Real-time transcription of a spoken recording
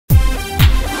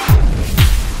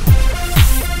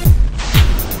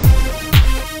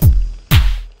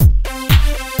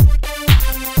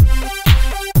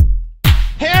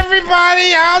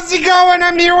how's it going?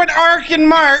 I'm here with Ark and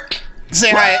Mark.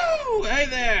 Say hi. Woo! Hey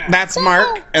there. That's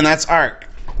Mark, and that's Ark,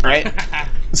 right?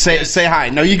 Say hi.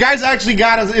 No, you guys actually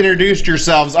got to introduce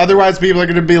yourselves. Otherwise, people are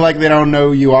going to be like they don't know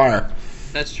who you are.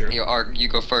 That's true. Yo, Ark, you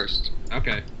go first.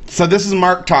 Okay. So this is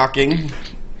Mark talking.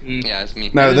 Yeah, it's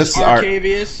me. No, this is Ark.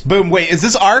 Arcavious. Boom. Wait, is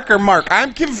this Ark or Mark?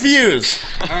 I'm confused.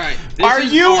 All right. Are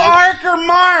you Ark or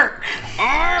Mark?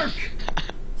 Ark.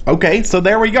 Okay, so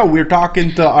there we go. We're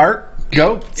talking to Ark.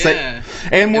 Go. Yeah.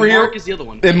 And we're here. Mark is the other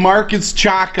one. And Mark is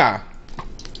Chaka.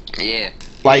 Yeah.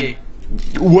 Like,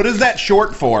 what is that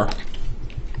short for?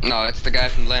 No, it's the guy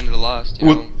from Land of the Lost. You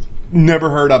know? Never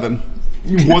heard of him.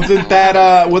 Wasn't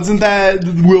that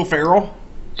Will Ferrell?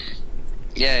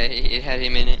 Yeah, it had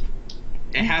him in it.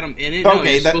 It had him in it. Okay, no,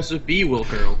 he's supposed to be Will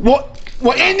Ferrell.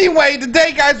 Well, anyway,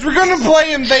 today, guys, we're gonna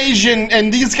play Invasion,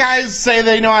 and these guys say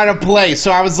they know how to play.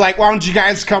 So I was like, why don't you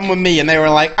guys come with me? And they were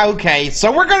like, okay.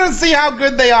 So we're gonna see how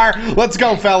good they are. Let's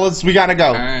go, fellas. We gotta go.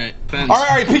 All right. All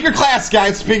right. Pick your class,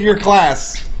 guys. Pick your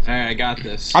class. All right, I got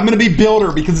this. I'm gonna be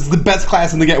Builder because it's the best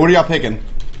class in the game. What are y'all picking?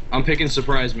 I'm picking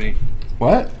Surprise Me.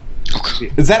 What?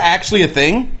 Is that actually a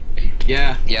thing?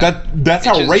 Yeah. Yeah. That's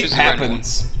how rape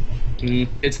happens.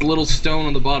 It's the little stone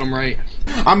on the bottom right.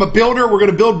 I'm a builder. We're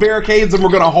gonna build barricades and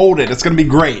we're gonna hold it. It's gonna be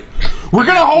great. We're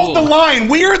gonna hold the line.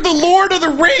 We are the Lord of the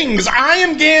Rings. I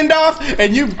am Gandalf,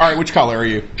 and you. All right, which color are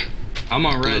you? I'm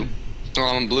on red. Oh,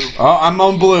 I'm on blue. Oh, I'm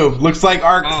on blue. Looks like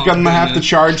Ark's gonna have to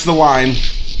charge the line.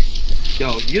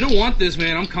 Yo, you don't want this,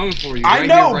 man. I'm coming for you. I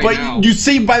know, but you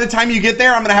see, by the time you get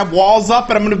there, I'm gonna have walls up,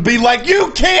 and I'm gonna be like,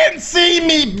 "You can't see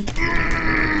me."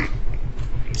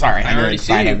 Sorry, I already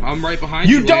see you. I'm right behind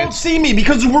you. You don't see me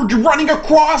because we're running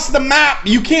across the map.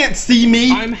 You can't see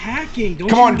me. I'm hacking. Don't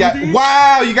Come on, guys.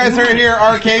 Wow, you guys are here.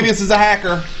 Arcavious is a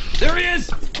hacker. There he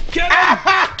is. Get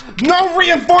him. No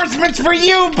reinforcements for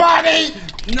you, buddy.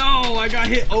 No, I got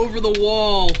hit over the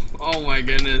wall. Oh my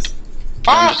goodness.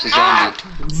 I'm just a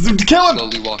zombie. Kill him.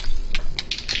 Slowly walk.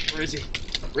 Where is he?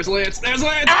 Where's Lance? There's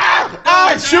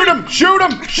Lance. Shoot him! Shoot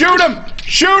him! Shoot him!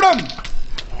 Shoot him!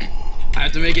 I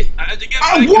have to make it. I have to get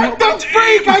back. What the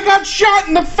freak? I got shot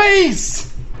in the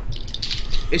face!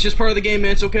 It's just part of the game,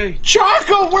 man. It's okay.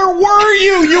 Chaka, where were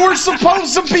you? You were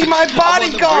supposed to be my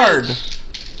bodyguard!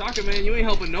 Chaka, man, you ain't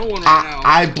helping no one right now.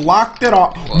 I blocked it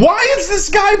off. Why is this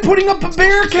guy putting up a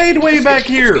barricade way back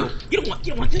here? You don't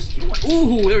want this. You don't want.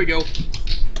 Ooh, there we go.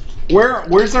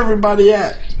 Where's everybody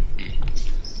at?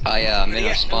 I'm in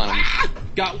our spawn.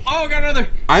 Got another.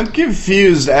 I'm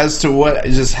confused as to what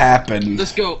just happened.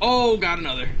 Let's go. Oh, got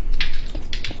another.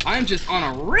 I'm just on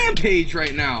a rampage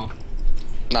right now.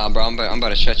 Nah, bro, I'm about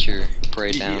to shut your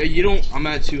parade down. You don't. I'm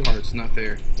at 2 hearts. Not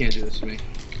fair. You can't do this to me.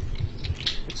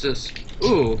 What's this?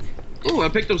 Ooh, I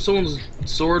picked up someone's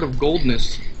sword of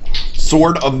goldness.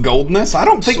 Sword of goldness? I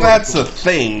don't think that's a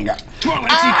thing. Come on,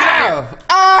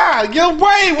 Lancey, get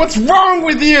away! What's wrong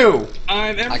with you?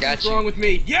 Everything's wrong with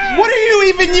me. Yeah. What are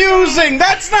you even using?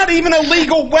 That's not even a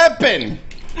legal weapon.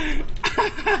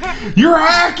 You're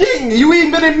hacking. You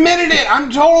even admitted it. I'm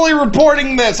totally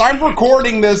reporting this. I'm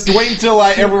recording this. Wait until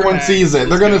everyone sees it.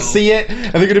 They're gonna see it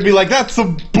and they're gonna be like, "That's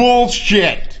some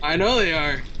bullshit." I know they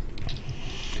are.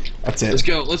 That's it. Let's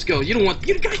go. Let's go. You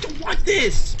guys don't want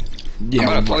this. Yeah, I'm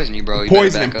gonna poison you, bro.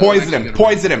 Poison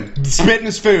him. Spit in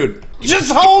his food.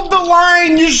 Just hold the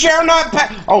line. You shall not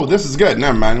pass. Oh, this is good.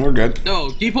 Never mind. We're good.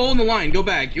 No, keep holding the line. Go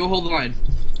back. You'll hold the line.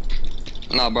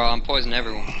 No, bro. I'm poisoning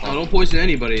everyone. No, don't poison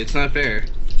anybody. It's not fair.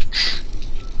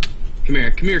 Come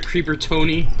here. Come here, Creeper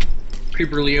Tony.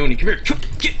 Creeper Leone. Come here.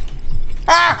 Get.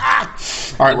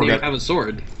 All right, we're good. I have a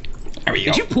sword. There we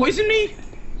go. Did you poison me?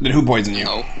 Then who poisoned you?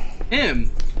 No.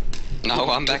 Him. No,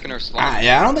 I'm back in our spawn.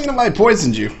 Yeah, I don't think nobody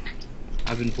poisoned you.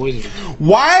 I've been poisoned.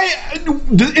 Why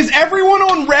is everyone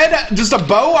on red just a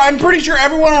bow? I'm pretty sure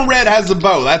everyone on red has a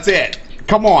bow. That's it.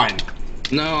 Come on.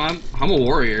 No, I'm a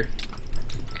warrior.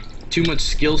 Too much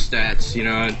skill stats,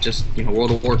 just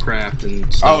World of Warcraft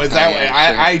and stuff. Oh, is that way?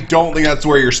 I don't think that's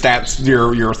where your stats,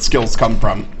 your skills come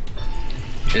from.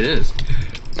 It is.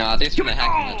 No, I think it's from the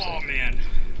hacking website. Oh man.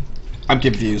 I'm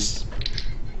confused.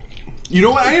 You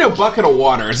know what? I need a bucket of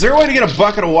water. Is there a way to get a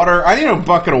bucket of water? I need a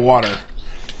bucket of water.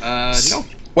 No.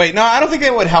 Wait, no, I don't think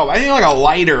it would help. I need like a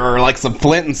lighter or like some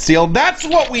flint and steel. That's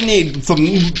what we need. Some.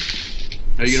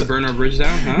 Are you gonna burn our bridge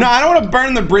down? Huh? No, I don't want to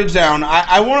burn the bridge down.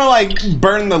 I want to like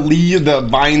burn the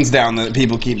vines down that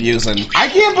people keep using. I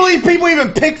can't believe people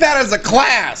even pick that as a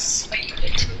class.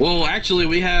 Well, actually,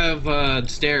 we have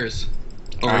stairs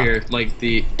over here. Like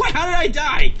the. What? How did I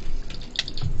die?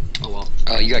 Oh well.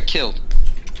 Oh, you got killed.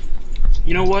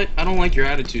 You know what? I don't like your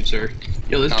attitude, sir.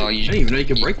 Yo, this. I didn't even know you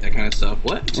could break that kind of stuff.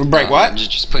 What? Break what?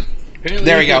 Just put Apparently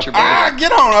There we go. Get your bow. Ah,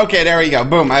 get on. Okay, there we go.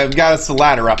 Boom. I've got us the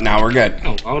ladder up now. We're good.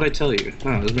 Oh, why would I tell you?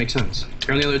 Oh, this makes sense.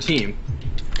 You're on the other team.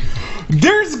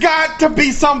 There's got to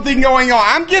be something going on.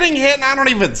 I'm getting hit and I don't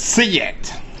even see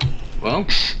it. Well,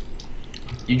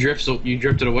 you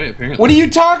drifted away apparently. What are you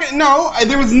talking? No,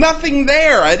 there was nothing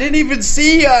there. I didn't even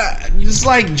see. Just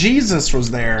like Jesus was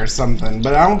there or something.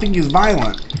 But I don't think he's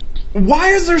violent. Why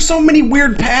is there so many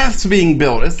weird paths being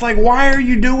built? It's like, why are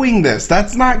you doing this?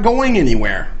 That's not going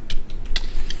anywhere.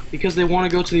 Because they want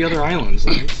to go to the other islands.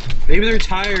 Lance. Maybe they're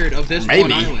tired of this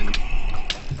one island.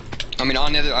 I mean,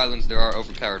 on the other islands there are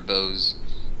overpowered bows.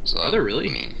 So, Are there really?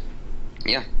 I mean,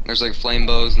 yeah, there's like flame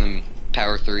bows and then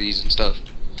power 3s and stuff.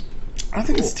 I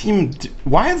think this team.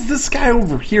 Why is this guy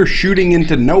over here shooting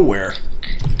into nowhere?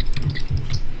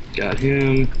 Got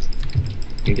him.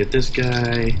 Can get this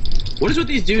guy. What is with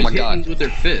these dudes Oh my God. hitting with their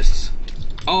fists?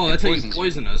 Oh, that's how you Poisons.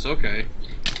 poison us. Okay.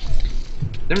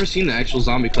 Never seen the actual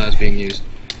zombie class being used.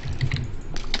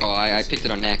 Oh, I picked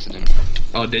it on accident.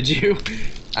 Oh, did you?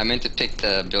 I meant to pick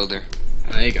the builder.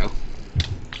 There you go.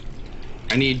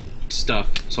 I need stuff,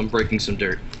 so I'm breaking some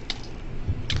dirt.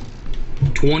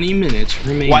 20 minutes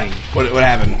remaining. What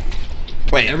happened?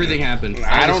 Wait. Everything happened. All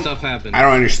I this don't. stuff happened. I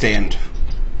don't understand.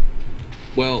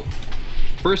 Well,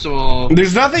 first of all,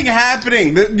 There's nothing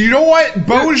happening. You know what?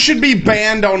 Bows should be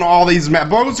banned on all these maps.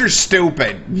 Bows are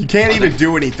stupid. You can't even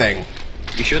do anything.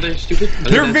 you sure they're stupid? Are they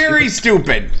They're that very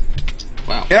stupid.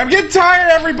 Wow. And I'm getting tired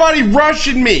of everybody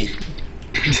rushing me.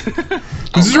 This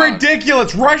is God.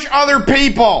 ridiculous. Rush other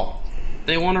people.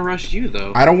 They want to rush you,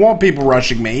 though. I don't want people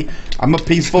rushing me. I'm a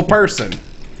peaceful person.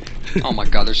 Oh my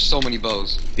God, there's so many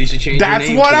bows. You should change your That's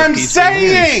name what to the I'm Peaceful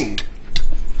saying. Hands.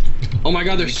 Oh my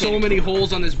God, there's so many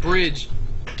holes on this bridge.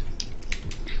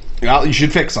 Well, you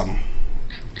should fix them.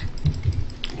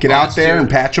 Get Oh, out that's there true. and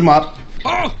patch them up.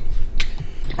 Oh! All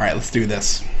right, let's do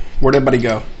this. Where'd everybody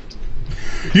go?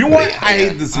 You know what? I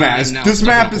hate this map. I'm now This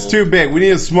map is too big. We need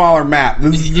a smaller map.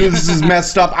 This is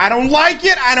messed up. I don't like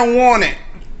it. I don't want it.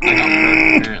 I got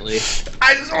hurt, apparently.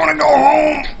 I just want to go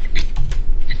home.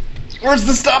 Where's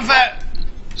the stuff at?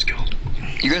 Let's go.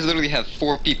 You guys literally have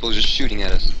 4 people just shooting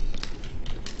at us.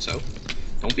 So,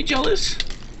 don't be jealous.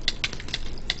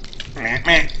 Meh,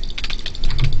 meh.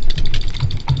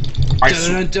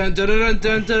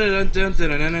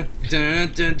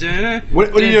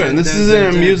 What are you doing? This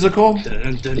isn't a musical?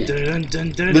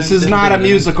 This is not a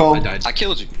musical. I died. I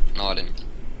killed you. No, I didn't.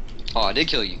 Oh, I did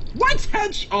kill you. What?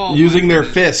 Oh, Using my their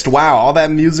goodness. fist. Wow, all that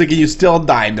music and you still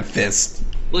died to fist.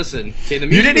 Listen, okay, the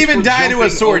You music didn't is even for die to a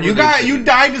jumping sword. over You these you things.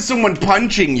 died to someone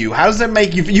punching you. How does that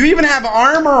make you? You even have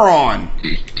armor on.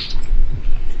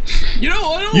 You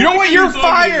know, I don't You know like what? these You're zombies.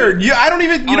 fired. I don't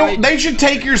even. You know they should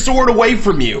take your sword away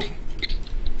from you.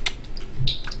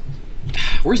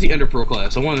 Where's the Ender Pro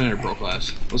class? I want an Ender Pro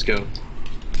class. Let's go.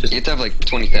 You have to have like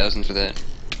 20,000 for that.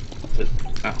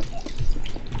 Oh.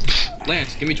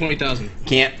 Lance, give me 20,000.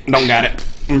 Can't. Don't got it.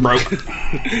 I'm broke.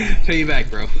 Pay you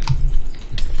back, bro.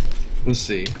 Let's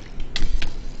see.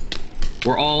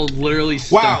 We're all literally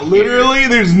stuck Wow, here. literally,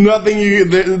 there's nothing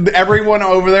everyone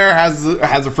over there has a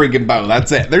freaking bow.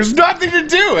 That's it. There's nothing to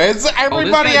do. It's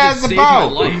everybody guy has just a saved bow.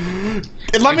 my life.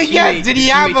 Let My me guess. teammate- Did he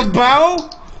have a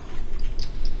bow?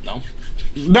 No.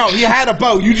 No, he had a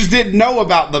bow. You just didn't know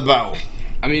about the bow.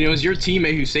 I mean, it was your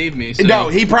teammate who saved me. So. No,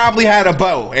 he probably had a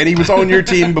bow, and he was on your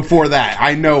team before that.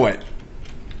 I know it.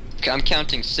 Okay, I'm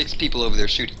counting 6 people over there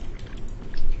shooting.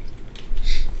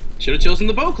 Should have chosen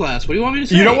the bow class. What do you want me to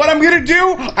say? You know what I'm gonna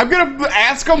do? I'm gonna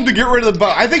ask him to get rid of the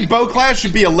bow. I think bow class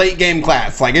should be a late game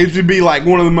class. Like it should be like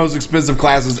one of the most expensive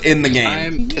classes in the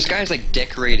game. This guy's like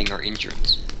decorating our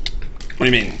entrance. What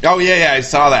do you mean? Oh yeah, I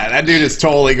saw that. That dude is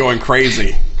totally going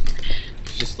crazy.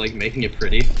 Just like making it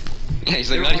pretty. Yeah, he's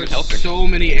like There not are even helping. so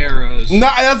many arrows. No,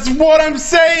 that's what I'm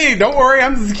saying. Don't worry,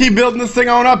 I'm just keep building this thing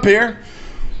on up here.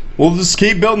 We'll just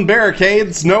keep building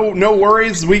barricades. No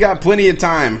worries. We got plenty of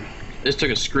time. This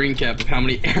took a screen cap of how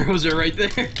many arrows are right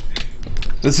there.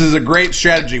 This is a great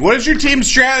strategy. What is your team's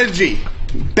strategy?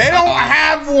 They don't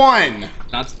have one.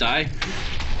 Not to die.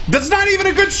 That's not even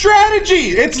a good strategy.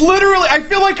 It's literally, I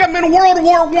feel like I'm in World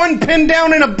War I pinned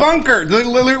down in a bunker.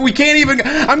 We can't even,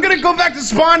 I'm gonna go back to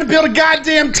spawn and build a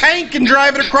goddamn tank and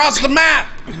drive it across the map.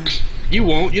 You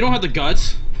won't. You don't have the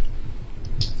guts.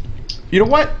 You know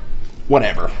what?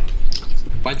 Whatever.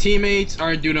 My teammates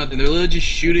aren't doing nothing. They're literally just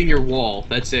shooting your wall.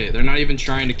 That's it. They're not even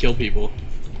trying to kill people.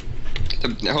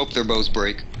 I hope their bows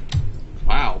break.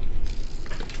 Wow.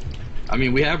 I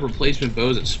mean, we have replacement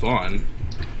bows at spawn.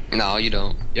 No, you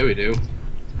don't. Yeah, we do.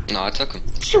 No, I took them.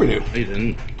 Sure we do. No, you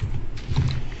didn't.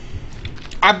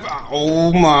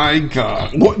 Oh my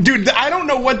god. Dude, I don't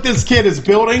know what this kid is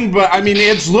building, but I mean,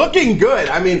 it's looking good.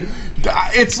 I mean,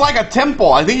 It's like a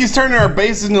temple. I think he's turning our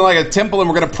base into like a temple, and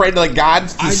we're gonna pray to the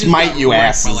gods to smite you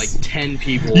asses. By like 10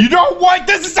 people. You know what?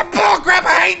 This is a bullcrap.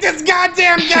 I hate this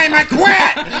goddamn game. I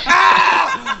quit.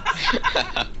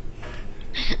 Ah!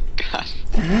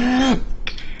 God.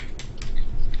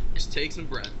 Just take some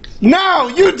breath. No,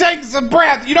 you take some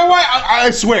breath. You know what? I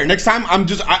swear, next time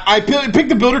I picked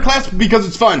the builder class because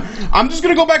it's fun. I'm just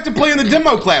gonna go back to playing the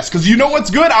demo class because you know what's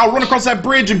good? I'll run across that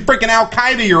bridge and freaking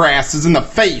Al-Qaeda your asses in the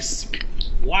face.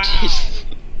 Wow.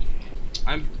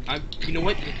 You know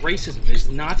what? Racism is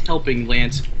not helping,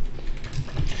 Lance.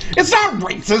 It's not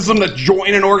racism to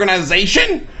join an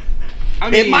organization. I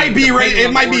mean, It might be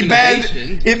bad.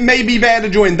 It may be bad to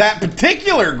join that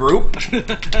particular group.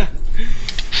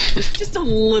 Just a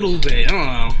little bit. I don't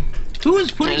know. Who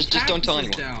is putting just don't tell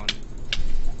anyone. down?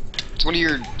 It's one of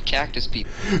your cactus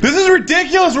people. This is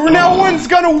ridiculous. No one's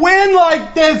gonna win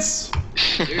like this.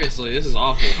 Seriously, this is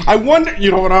awful. I wonder.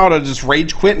 You know what? I ought to just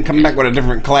rage quit and come back with a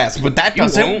different class, but that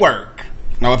doesn't work.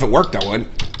 No, if it worked, I would.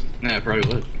 Nah, it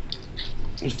probably would.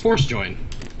 It was force join.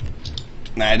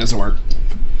 Nah, it doesn't work.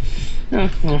 Yeah,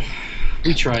 well,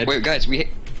 we tried. Wait, guys,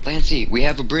 Lancey, we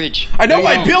have a bridge. I know.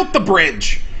 I built the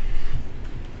bridge.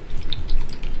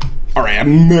 All right, I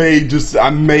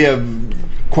may have,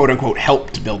 quote unquote,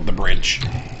 helped build the bridge.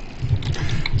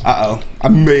 Uh-oh, I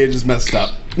may have just messed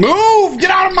up. Move!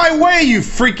 Get out of my way, you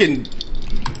freaking...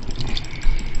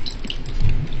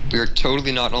 We are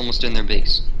totally not almost in their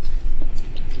base.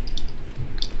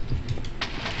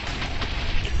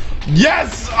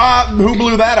 Yes! Who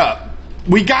blew that up?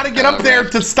 We gotta get up there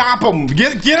to stop them.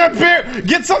 Get up there!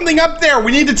 Get something up there!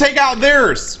 We need to take out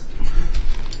theirs!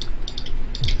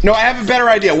 No, I have a better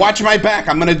idea. Watch my back.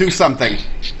 I'm gonna do something.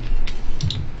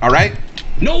 Alright?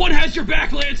 No one has your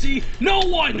back, Lancey! No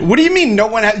one! What do you mean no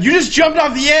one has... You just jumped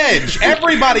off the edge.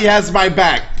 Everybody has my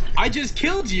back. I just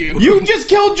killed you. You just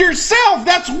killed yourself.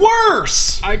 That's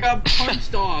worse. I got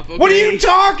punched off. Okay? What are you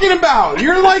talking about?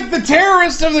 You're like the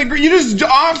terrorist of the group. You just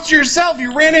offed yourself.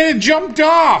 You ran in and jumped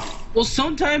off. Well,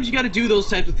 sometimes you gotta do those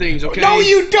types of things, okay? No,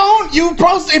 you don't.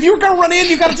 If you're gonna run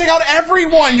in, you gotta take out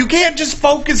everyone. You can't just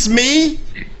focus me.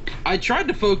 I tried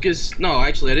to focus... No,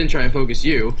 actually, I didn't try and focus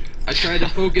you. I tried to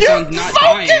focus on not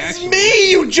dying, actually. Focus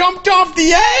me! You jumped off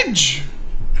the edge!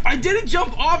 I didn't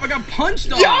jump off, I got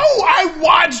punched off! Yo, I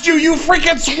watched you, you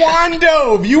freaking swan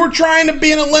dove! You were trying to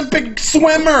be an Olympic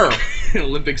swimmer!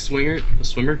 Olympic swinger? A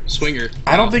swimmer? Swinger.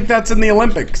 I don't think that's in the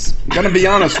Olympics. I'm gonna be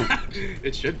honest with you.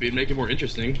 It should be, make it more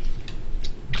interesting.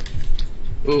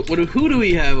 Who do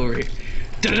we have over here?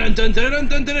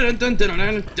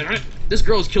 This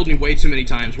girl's killed me way too many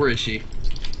times. Where is she?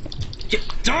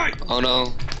 Die! Oh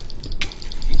no.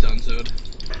 You done-soed.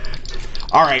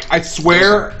 Alright, I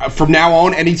swear, from now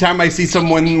on, anytime I see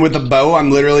someone with a bow,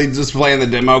 I'm literally just playing the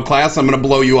demo class, I'm gonna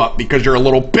blow you up because you're a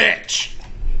little bitch!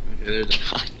 Okay, there's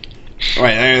a...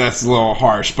 Wait, that's a little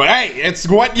harsh, but hey, it's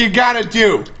what you gotta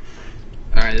do!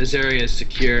 Alright, this area is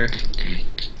secure.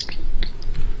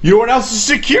 You know what else is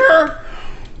secure?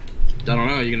 I don't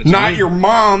know, you gonna tell Not me? your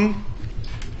mom.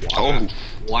 Oh.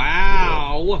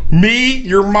 Wow. Me,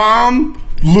 your mom,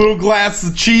 little glass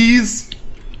of cheese.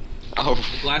 Oh.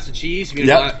 A glass of cheese? You mean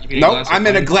Yep. Nope, I'm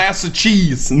in a glass of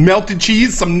cheese. Melted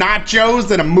cheese, some nachos,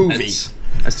 and a movie.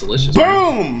 That's delicious.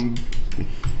 Boom!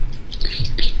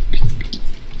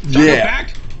 Yeah.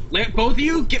 Back. Both of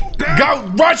you, get back! Go!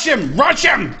 Rush him! Rush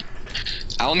him!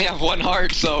 I only have one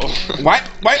heart, so... What?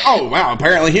 Wait, oh, wow,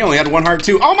 apparently he only had one heart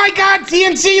too. Oh my god,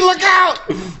 TNT, look out!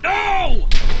 No!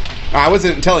 I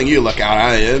wasn't telling you look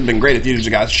out. It'd have been great if you just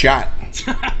got shot.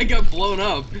 I got blown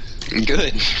up.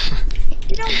 Good.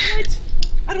 You know what?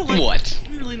 I don't like... What?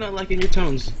 I'm really not liking your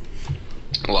tones.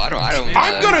 Well, I don't...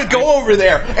 I'm gonna go over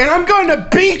there, and I'm gonna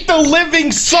beat the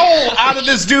living soul out of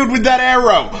this dude with that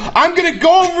arrow. I'm gonna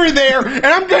go over there, and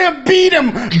I'm gonna beat him.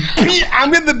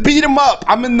 I'm gonna beat him up.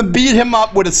 I'm gonna beat him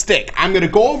up with a stick. I'm gonna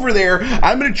go over there.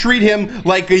 I'm gonna treat him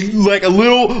like a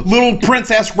little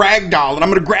princess ragdoll, and I'm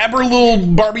gonna grab her little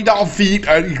Barbie doll feet,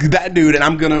 that dude, and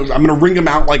I'm gonna wring him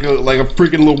out like a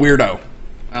freaking little weirdo.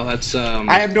 Oh, that's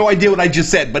I have no idea what I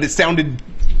just said, but it sounded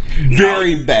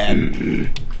very bad.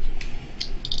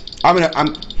 I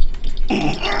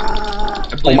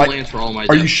blame Lance for all my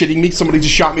Are you shitting me? Somebody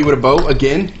just shot me with a bow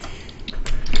again?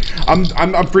 I'm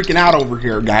freaking out over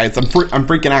here, guys. I'm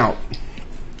freaking out.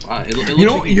 Wow, it looks like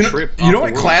you know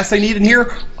what class I need in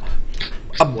here?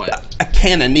 A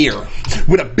cannoneer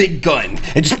with a big gun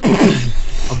and just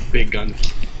a big gun.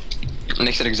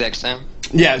 Makes that exact sound.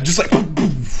 Yeah, just like.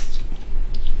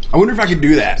 I wonder if I could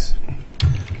do that.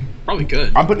 Probably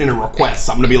good. I'm putting in a request.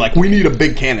 I'm gonna be like, we need a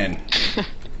big cannon.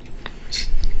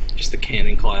 Just the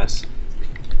cannon class.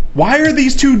 Why are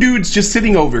these two dudes just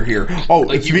sitting over here? Oh,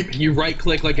 like you right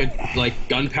click like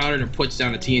gunpowder and it puts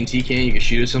down a TNT can. You can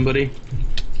shoot at somebody.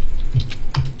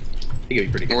 I think it'd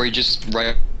be pretty good. Or you just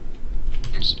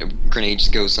grenade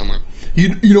just goes somewhere.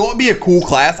 You know what would be a cool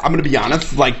class? I'm gonna be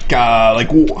honest. Like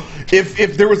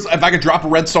if I could drop a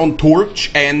redstone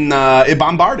torch and it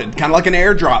bombarded, kind of like an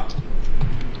airdrop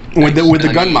with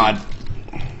the gun mod.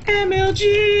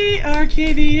 MLG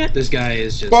Arcavious. This guy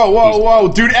is just.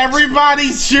 Whoa, dude!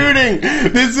 Everybody's shooting.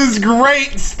 This is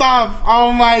great stuff.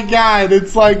 Oh my god!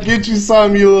 It's like get you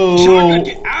some, you little.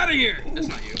 Get out of here! That's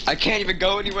not you. I can't even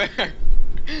go anywhere.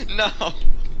 No.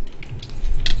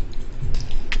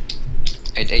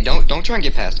 Hey, don't try and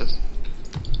get past us.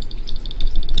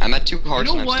 I'm at 2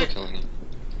 hearts and I'm still killing you.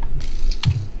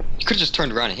 You could've just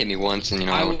turned around and hit me once and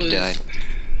I would've died.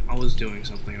 I was doing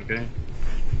something, okay?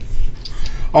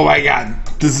 Oh my god,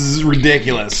 this is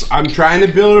ridiculous. I'm trying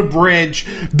to build a bridge.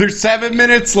 There's 7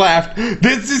 minutes left.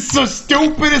 This is the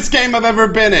stupidest game I've ever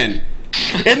been in.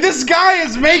 And this guy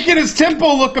is making his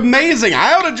temple look amazing.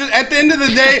 I ought to just, at the end of the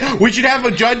day, we should have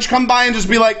a judge come by and just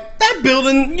be like, that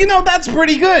building, you know, that's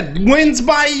pretty good. Wins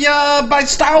by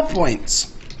style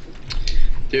points.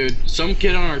 Dude, some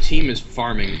kid on our team is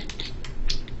farming.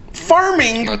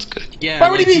 Farming? That's good. Yeah.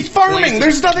 Why would he be farming?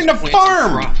 There's nothing to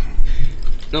farm.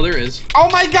 No, there is. Oh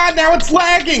my god, now it's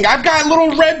lagging. I've got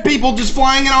little red people just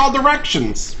flying in all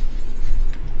directions.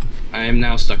 I am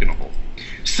now stuck in a hole.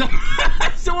 So,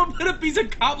 someone put a piece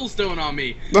of cobblestone on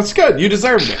me. That's good. You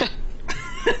deserved it.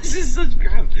 This is such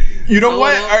crap. You know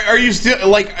what? Are you still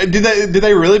like? Did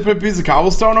they really put a piece of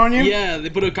cobblestone on you? Yeah, they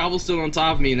put a cobblestone on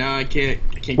top of me. Now I can't.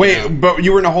 Wait, get out. but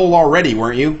you were in a hole already,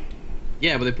 weren't you?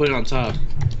 Yeah, but they put it on top.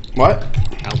 What?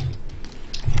 Help!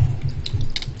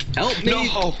 Help me!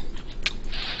 No.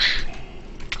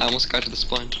 I almost got to the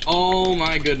sponge. Oh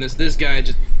my goodness, this guy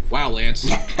just. Wow, Lance,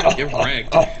 get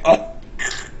wrecked.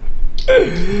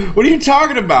 What are you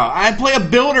talking about? I play a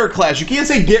builder class. You can't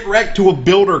say get wrecked to a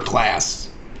builder class.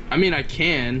 I mean, I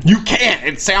can. You can't.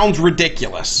 It sounds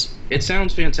ridiculous. It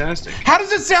sounds fantastic. How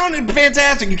does it sound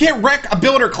fantastic? You can't wreck a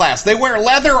builder class. They wear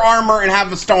leather armor and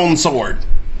have a stone sword.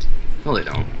 No, they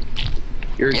don't.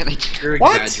 You're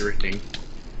What? exaggerating.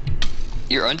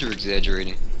 You're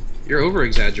under-exaggerating. You're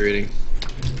over-exaggerating.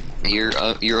 You're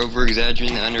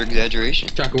over-exaggerating the under-exaggeration.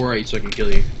 Chaka, where are you so I can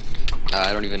kill you?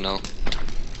 I don't even know.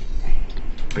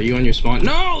 Are you on your spawn?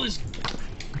 No! This...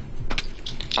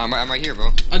 I'm right here,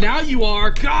 bro. Now you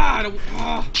are! God!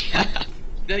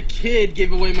 That kid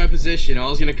gave away my position. I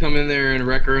was gonna come in there and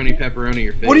pepperoni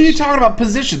your face. What are you talking about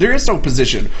position? There is no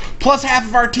position. Plus half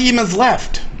of our team is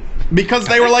left. Because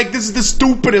they were like, this is the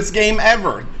stupidest game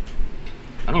ever.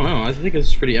 I don't know. I think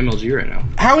it's pretty MLG right now.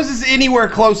 How is this anywhere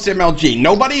close to MLG?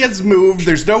 Nobody has moved.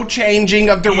 There's no changing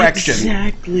of direction.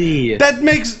 Exactly. That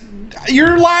makes...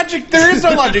 Your logic... There is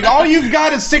no logic. All you've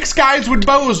got is 6 guys with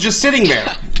bows just sitting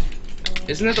there.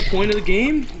 Isn't that the point of the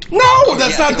game? No,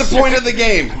 that's not the point of the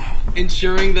game.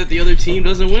 Ensuring that the other team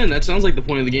doesn't win. That sounds like the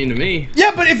point of the game to me.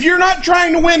 Yeah, but if you're not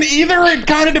trying to win either, it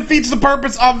kind of defeats the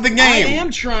purpose of the game. I am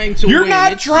trying to win. You're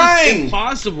not it's trying. It's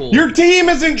impossible. Your team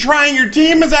isn't trying. Your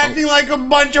team is acting like a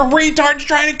bunch of retards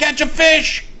trying to catch a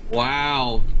fish.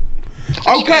 Wow.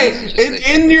 Okay,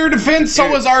 in your defense,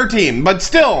 so is our team. But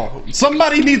still,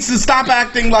 somebody needs to stop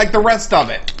acting like the rest of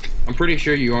it. I'm pretty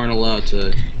sure you aren't allowed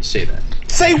to say that.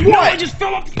 Say what? No, I just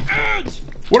fell off the edge!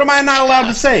 What am I not allowed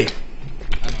to say?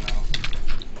 I don't know.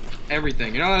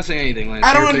 Everything. You're not allowed to say anything, Lance.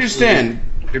 I don't understand.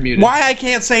 You're muted. Why I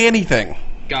can't say anything?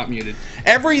 Got muted.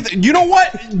 Everything. You know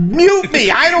what? Mute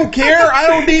me. I don't care. I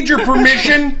don't need your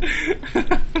permission.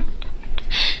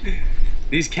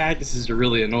 These cactuses are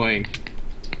really annoying.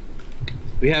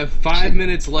 We have 5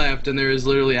 minutes left, and there is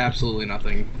literally absolutely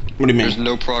nothing. What do you mean? There's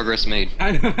no progress made.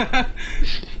 I know.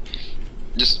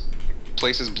 Just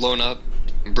places blown up,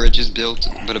 bridges built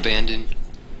but abandoned.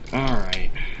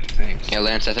 Alright, thanks. Yeah,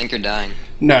 Lance, I think you're dying.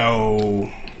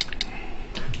 No.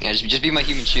 Yeah, just be my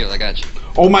human shield, I got you.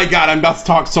 Oh my god, I'm about to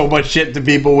talk so much shit to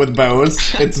people with bows.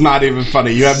 It's not even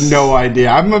funny. You have no idea.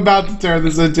 I'm about to turn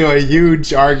this into a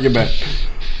huge argument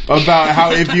about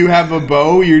how if you have a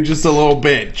bow, you're just a little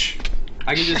bitch.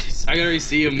 I can already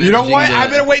see him. You know what? I'm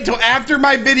gonna wait till after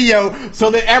my video so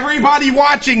that everybody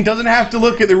watching doesn't have to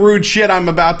look at the rude shit I'm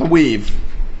about to weave.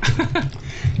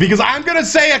 Because I'm gonna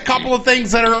say a couple of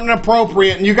things that are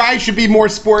inappropriate, and you guys should be more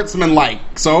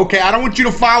sportsman-like. So, okay, I don't want you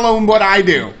to follow what I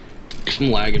do.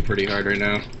 I'm lagging pretty hard right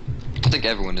now. I think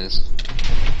everyone is.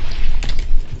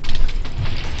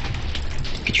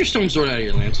 Get your stone sword out of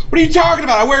here, Lance. What are you talking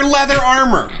about? I wear leather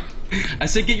armor. I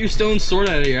said get your stone sword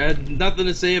out of here. I had nothing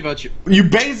to say about you. You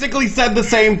basically said the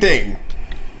same thing.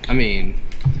 I mean,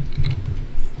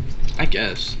 I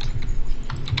guess.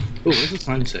 what does the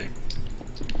sign say?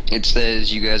 It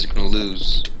says you guys are gonna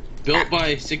lose. Built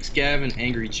by 6Gav and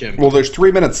Angry Chimp. Well, there's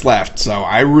 3 minutes left, so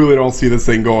I really don't see this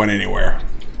thing going anywhere.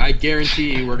 I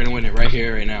guarantee you we're gonna win it right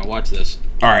here, right now. Watch this.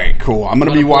 Alright, cool. I'm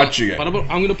gonna be watching it. I'm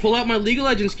gonna pull out my League of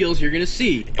Legends skills. You're gonna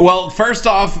see. Well, first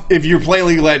off, if you play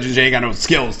League of Legends, you ain't got no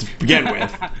skills to begin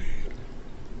with.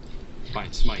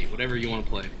 Fine, Smite, whatever you want to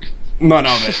play. None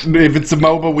of it. If it's a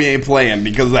MOBA, we ain't playing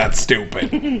because that's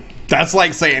stupid. That's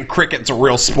like saying cricket's a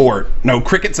real sport. No,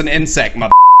 cricket's an insect,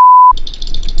 mother.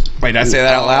 Wait, did I say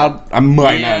that out loud? I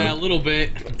might not. Yeah, a little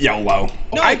bit. YOLO.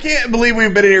 No. I can't believe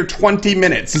we've been in here 20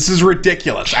 minutes. This is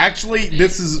ridiculous. Actually,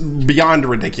 this is beyond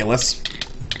ridiculous.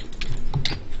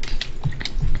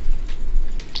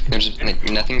 There's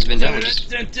nothing's been done.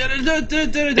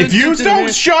 If you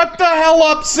don't shut the hell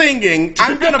up singing,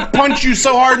 I'm gonna punch you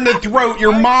so hard in the throat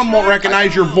your mom won't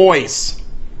recognize your voice.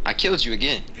 I killed you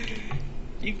again.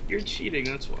 You're cheating,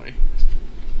 that's why.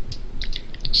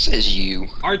 Says you.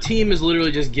 Our team is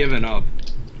literally just giving up.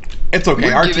 It's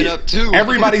okay. We're giving up too.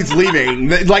 Everybody's leaving.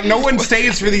 Like, no one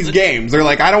stays for these games. They're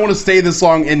like, I don't want to stay this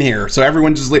long in here. So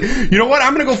everyone just leave. You know what?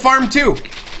 I'm going to go farm too.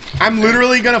 I'm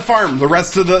literally going to farm the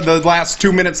rest of the last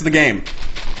 2 minutes of the game.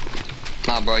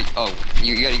 Nah, bro. Oh,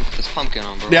 you gotta get this pumpkin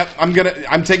on, bro. Yep.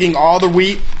 I'm taking all the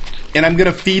wheat and I'm going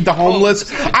to feed the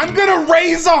homeless. I'm going to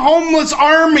raise a homeless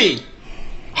army.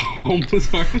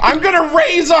 Homeless army? I'm going to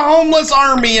raise a homeless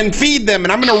army and feed them,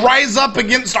 and I'm going to rise up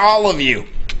against all of you.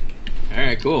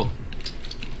 Alright, cool.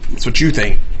 That's what you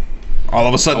think. All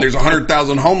of a sudden, there's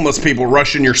 100,000 homeless people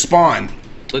rushing your spawn.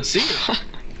 Let's see.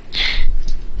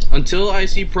 Until I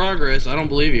see progress, I don't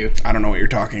believe you. I don't know what you're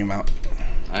talking about.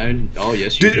 Oh,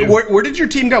 yes, you do. Where did your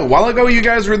team go? A while ago, you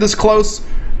guys were this close,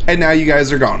 and now you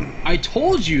guys are gone. I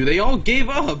told you, they all gave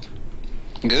up.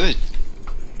 Good.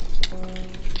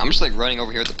 I'm just like running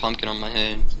over here with the pumpkin on my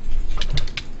head.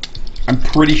 I'm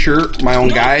pretty sure my own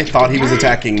guy thought he was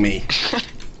attacking me.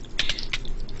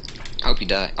 I hope you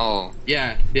die. Oh.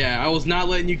 Yeah, I was not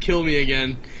letting you kill me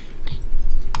again.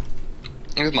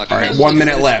 Alright, 1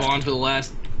 minute left. Spawn for the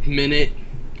last minute.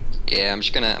 Yeah, I'm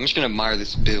just gonna admire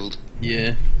this build.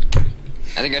 Yeah.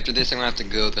 I think after this I'm gonna have to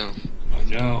go though. Oh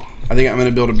no. I think I'm gonna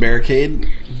build a barricade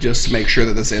just to make sure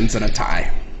that this ends in a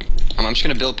tie. I'm just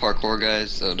gonna build parkour,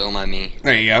 guys, so don't mind me.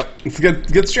 There you go. It's a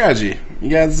good strategy. You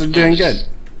guys are doing good.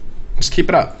 Just keep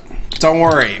it up. Don't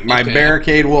worry, my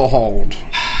barricade will hold.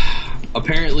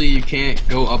 Apparently you can't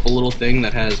go up a little thing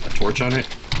that has a torch on it.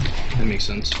 That makes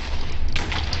sense.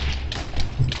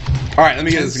 Alright, let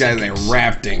me get this guy's name.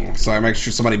 Rafting, so I make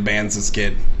sure somebody bans this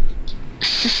kid.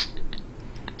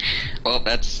 Well,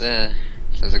 that's a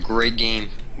great game.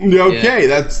 Okay,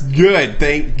 that's good.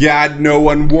 Thank God no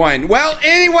one won. Well,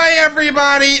 anyway,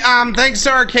 everybody, thanks to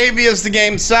Arcavious, the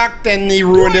game sucked, and he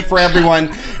ruined it for everyone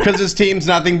because his team's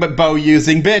nothing but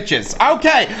bow-using bitches.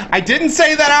 Okay, I didn't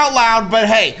say that out loud, but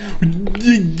hey,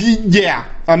 yeah,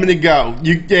 I'm gonna go.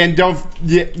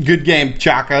 Good game,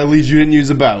 Chaka. At least you didn't use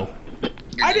a bow.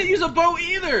 I didn't use a bow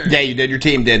either. Yeah, you did. Your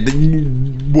team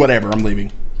did. Whatever, I'm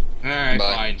leaving. Alright,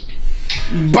 fine.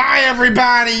 Bye,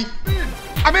 everybody.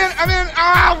 I'm in.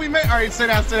 Ah, we made. All right, sit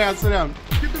down.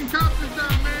 Get them coppers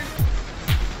down, man.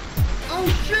 Oh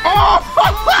shit! Oh,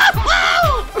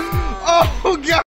 oh God.